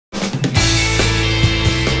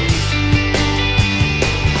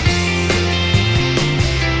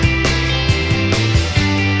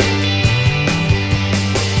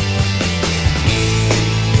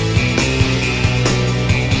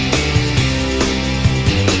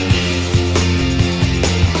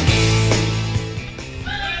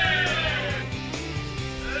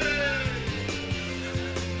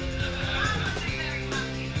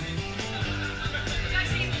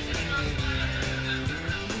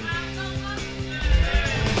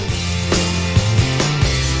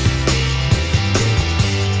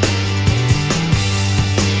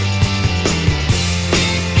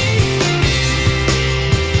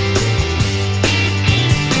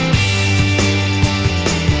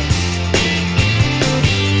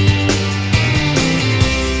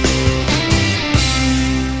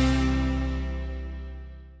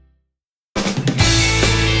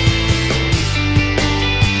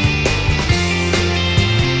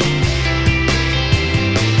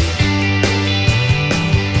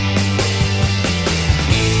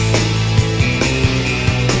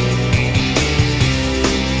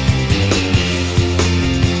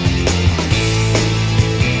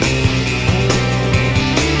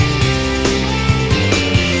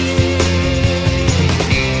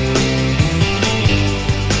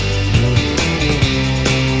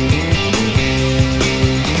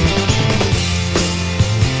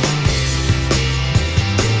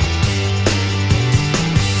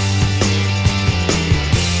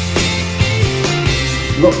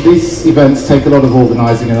these events take a lot of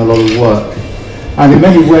organising and a lot of work. And in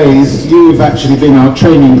many ways, you've actually been our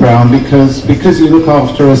training ground because you look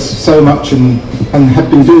after us so much and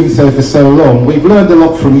have been doing so for so long. We've learned a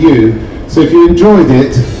lot from you. So if you enjoyed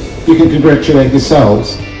it, you can congratulate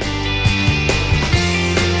yourselves.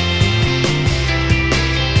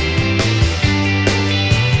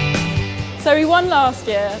 So we won last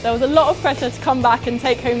year. There was a lot of pressure to come back and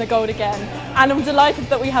take home the gold again, and I'm delighted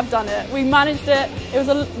that we have done it. We managed it. It was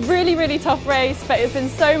a really, really tough race, but it's been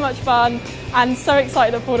so much fun and so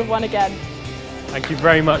excited that Ford have won again. Thank you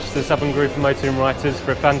very much to the Southern Group of Motoring Writers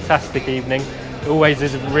for a fantastic evening. It always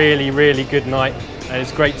is a really, really good night, and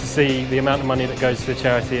it's great to see the amount of money that goes to the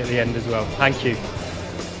charity at the end as well. Thank you.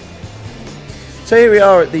 So here we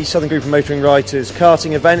are at the Southern Group of Motoring Writers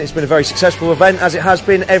karting event. It's been a very successful event, as it has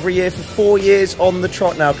been every year for 4 years on the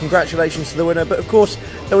trot now. Congratulations to the winner. But of course,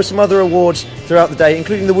 there were some other awards throughout the day,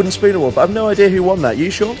 including the Wooden Spoon Award. But I've no idea who won that.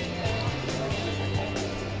 You, Sean?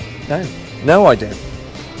 No idea.